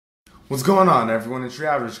What's going on, everyone? It's your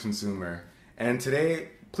average consumer. And today,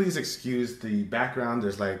 please excuse the background.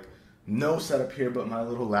 There's like no setup here but my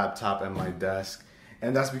little laptop and my desk.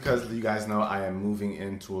 And that's because you guys know I am moving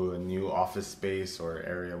into a new office space or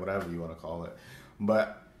area, whatever you want to call it.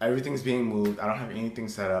 But everything's being moved. I don't have anything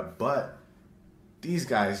set up, but these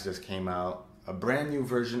guys just came out. A brand new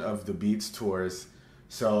version of the Beats Tours.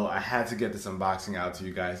 So I had to get this unboxing out to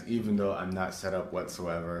you guys, even though I'm not set up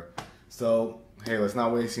whatsoever. So, hey, let's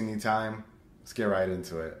not waste any time. Let's get right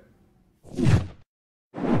into it.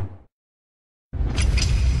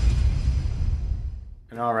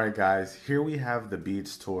 And alright guys, here we have the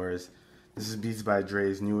Beats Tours. This is Beats by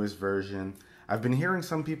Dre's newest version. I've been hearing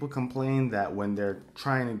some people complain that when they're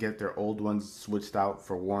trying to get their old ones switched out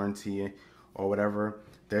for warranty or whatever,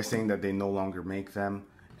 they're saying that they no longer make them.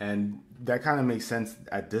 And that kind of makes sense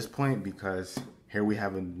at this point because here we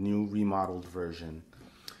have a new remodeled version.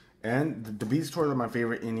 And the Beats Tours are my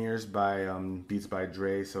favorite in-ears by Beats by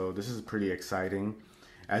Dre, so this is pretty exciting.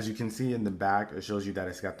 As you can see in the back, it shows you that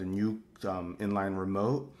it's got the new inline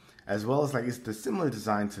remote, as well as like it's the similar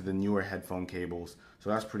design to the newer headphone cables,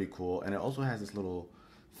 so that's pretty cool. And it also has this little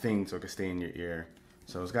thing so it can stay in your ear.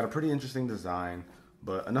 So it's got a pretty interesting design,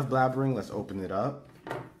 but enough blabbering, let's open it up.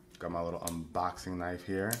 Got my little unboxing knife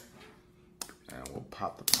here, and we'll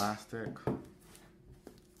pop the plastic.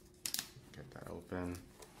 Get that open.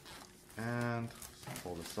 And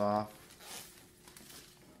pull this off.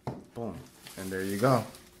 Boom. And there you go.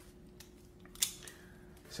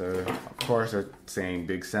 So, of course, they're saying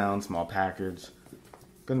big sound, small package.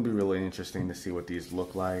 Gonna be really interesting to see what these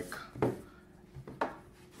look like.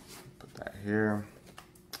 Put that here.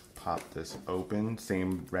 Pop this open.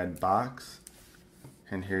 Same red box.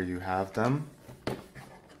 And here you have them.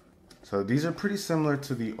 So these are pretty similar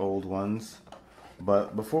to the old ones.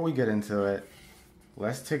 But before we get into it,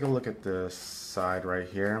 let's take a look at the side right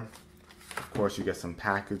here. Of course, you get some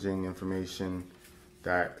packaging information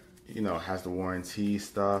that, you know, has the warranty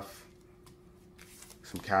stuff,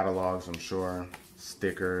 some catalogs, I'm sure,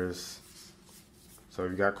 stickers. So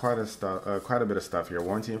you got quite a bit of stuff here.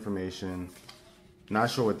 Warranty information. Not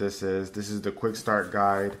sure what this is. This is the quick start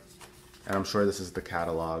guide, and I'm sure this is the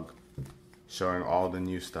catalog showing all the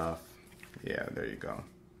new stuff. Yeah, there you go.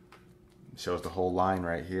 Shows the whole line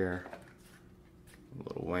right here.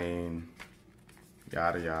 Lil Wayne,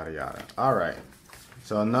 yada yada yada. Alright,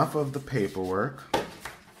 so enough of the paperwork.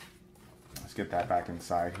 Let's get that back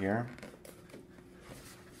inside here.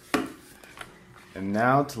 And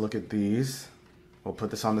now to look at these, we'll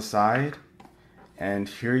put this on the side. And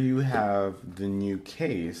here you have the new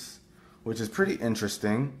case, which is pretty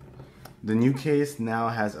interesting. The new case now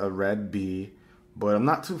has a red B, but I'm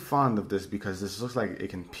not too fond of this because this looks like it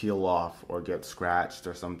can peel off or get scratched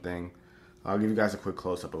or something. I'll give you guys a quick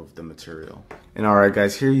close-up of the material. And alright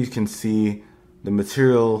guys, here you can see the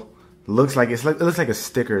material looks like it looks like a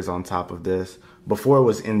stickers on top of this. Before it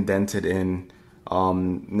was indented in.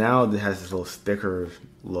 Now it has this little sticker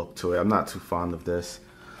look to it. I'm not too fond of this.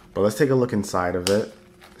 But let's take a look inside of it.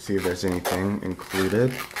 See if there's anything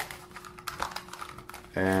included.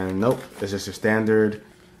 And nope, it's just your standard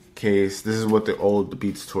case. This is what the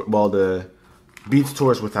Beats Tour, well, the Beats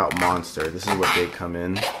Tours without Monster. This is what they come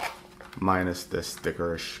in. Minus this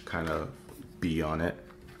stickerish kind of B on it.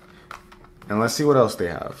 And let's see what else they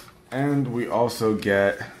have. And we also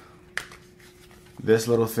get this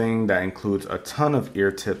little thing that includes a ton of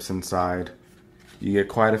ear tips inside. You get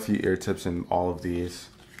quite a few ear tips in all of these.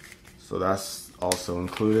 So that's also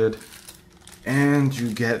included. And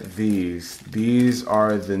you get these. These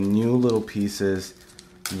are the new little pieces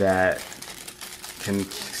that can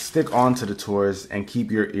stick onto the tours and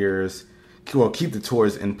keep your ears, well, keep the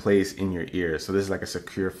tours in place in your ears. So this is like a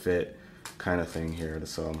secure fit kind of thing here.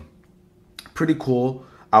 So pretty cool.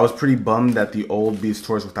 I was pretty bummed that the old Beats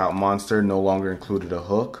Tours without Monster no longer included a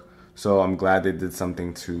hook. So I'm glad they did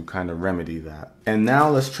something to kind of remedy that. And now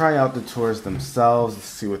let's try out the tours themselves. Let's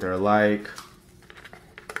see what they're like.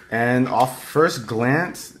 And off first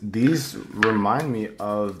glance, these remind me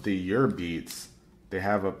of the Your Beats. They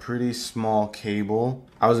have a pretty small cable.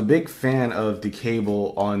 I was a big fan of the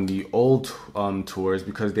cable on the old tours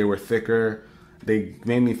because they were thicker. They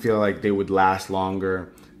made me feel like they would last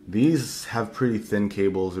longer. These have pretty thin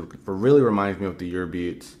cables. It really reminds me of the Your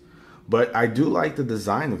Beats. But I do like the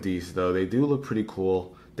design of these though. They do look pretty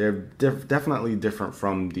cool. They're definitely different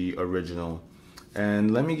from the original.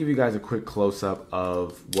 And let me give you guys a quick close-up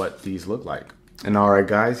of what these look like. And alright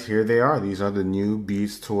guys, here they are. These are the new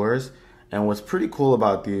Beats Tours. And what's pretty cool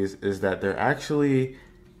about these is that they're actually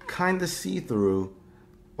kind of see-through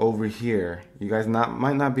over here. You guys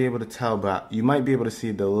might not be able to tell, but you might be able to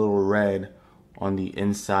see the little red on the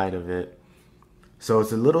inside of it. So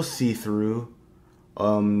it's a little see-through.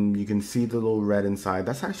 You can see the little red inside.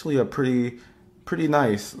 That's actually a pretty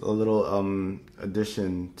nice little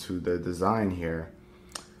addition to the design here.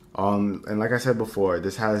 And like I said before,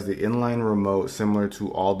 this has the inline remote similar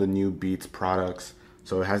to all the new Beats products.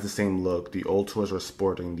 So it has the same look. The old tours were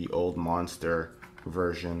sporting the old Monster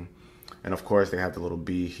version. And of course they have the little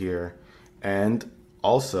B here. And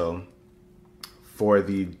also for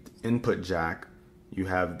the input jack, you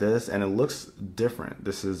have this, and it looks different.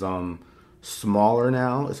 This is smaller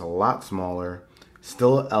now. It's a lot smaller.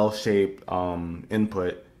 Still L-shaped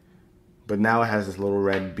input, but now it has this little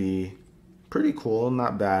red B. Pretty cool,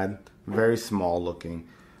 not bad. Very small looking.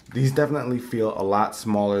 These definitely feel a lot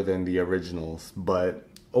smaller than the originals, but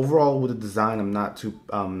overall with the design,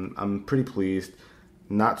 I'm pretty pleased.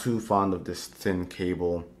 Not too fond of this thin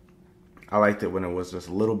cable. I liked it when it was just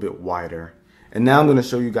a little bit wider. And now I'm going to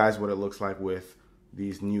show you guys what it looks like with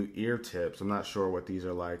these new ear tips. I'm not sure what these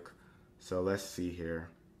are like, so let's see here.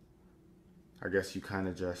 I guess you kind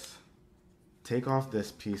of just take off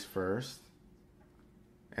this piece first,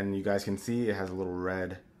 and you guys can see it has a little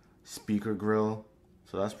red speaker grill,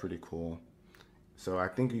 so that's pretty cool. So I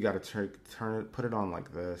think you got to put it on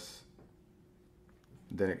like this.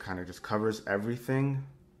 Then it kind of just covers everything,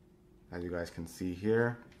 as you guys can see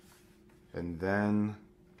here. And then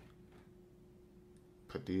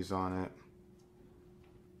put these on it.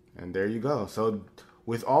 And there you go. So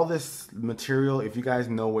with all this material, if you guys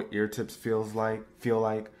know what ear tips feel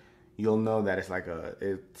like, you'll know that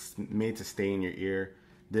it's made to stay in your ear.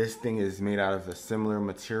 This thing is made out of a similar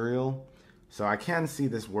material. So I can see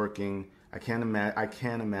this working. I can't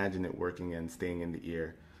imagine it working and staying in the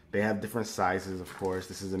ear. They have different sizes, of course.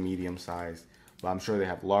 This is a medium size, but I'm sure they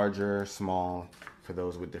have larger, small, for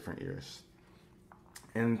those with different ears.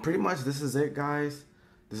 And pretty much this is it, guys.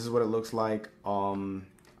 This is what it looks like. I'm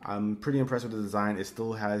pretty impressed with the design. It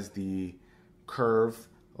still has the curve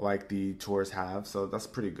like the tours have, so that's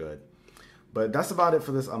pretty good. But that's about it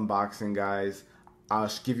for this unboxing, guys.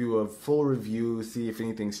 I'll give you a full review, see if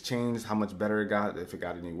anything's changed, how much better it got, if it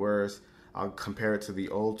got any worse. I'll compare it to the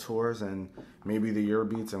old tours and maybe the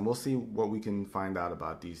Earbeats, and we'll see what we can find out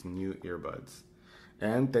about these new earbuds.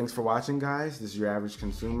 And thanks for watching, guys. This is your average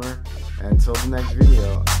consumer. And until the next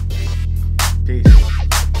video, peace.